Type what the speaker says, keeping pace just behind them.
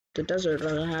The desert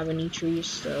doesn't have any trees,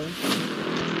 so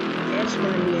it's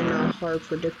going to be in a hard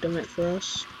predicament for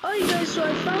us. Alright guys, so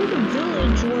I found a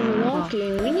village when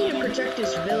walking. We need to protect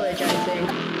this village, I think.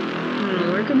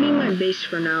 Where could be my base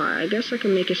for now? I guess I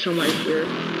can make it somewhere here.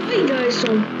 Hey guys,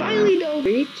 so finally though.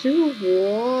 3, 2,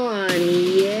 1,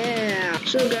 yeah.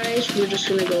 So guys, we're just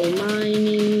gonna go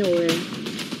mining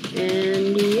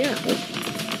and yeah.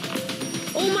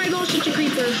 Oh my gosh, it's a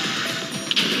creeper.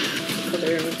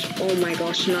 Oh my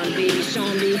gosh, not a baby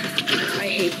zombie. I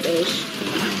hate those.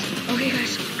 Okay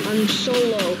guys, I'm so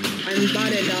low. I'm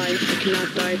about to die. I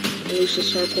cannot die. At least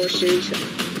this hardcore series.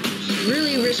 It's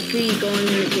really risky going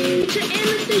in the cave. It's an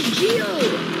amethyst geo!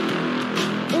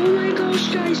 Oh my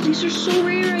gosh guys, these are so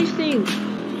rare I think.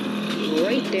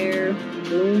 Right there.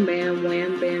 Boom, bam,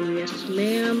 wham, bam, yes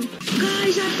ma'am.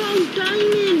 Guys, I found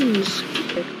diamonds!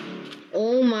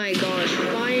 Oh my gosh,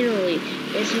 finally.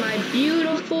 It's my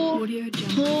beautiful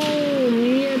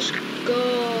home. Let's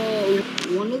go.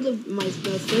 One of the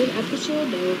third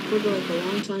episode that I recorded like a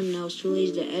long time and I was too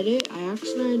lazy to edit, I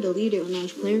accidentally deleted it when I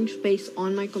was clearing space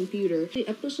on my computer.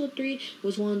 Episode 3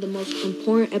 was one of the most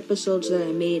important episodes that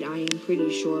I made, I am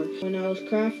pretty sure. When I was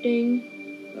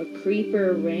crafting, a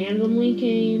creeper randomly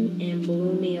came and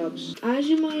blew me up. As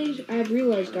you might have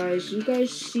realized, guys, you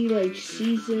guys see like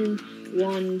season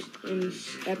 1 in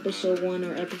episode 1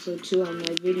 or episode 2 on my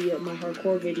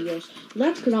hardcore videos. Well,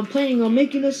 that's because I'm planning on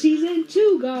making a season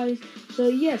 2, guys. So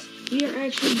yes, we are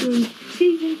actually doing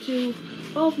season 2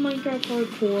 of Minecraft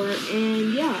Hardcore,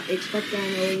 and yeah, expect that on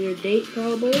an earlier date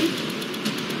probably.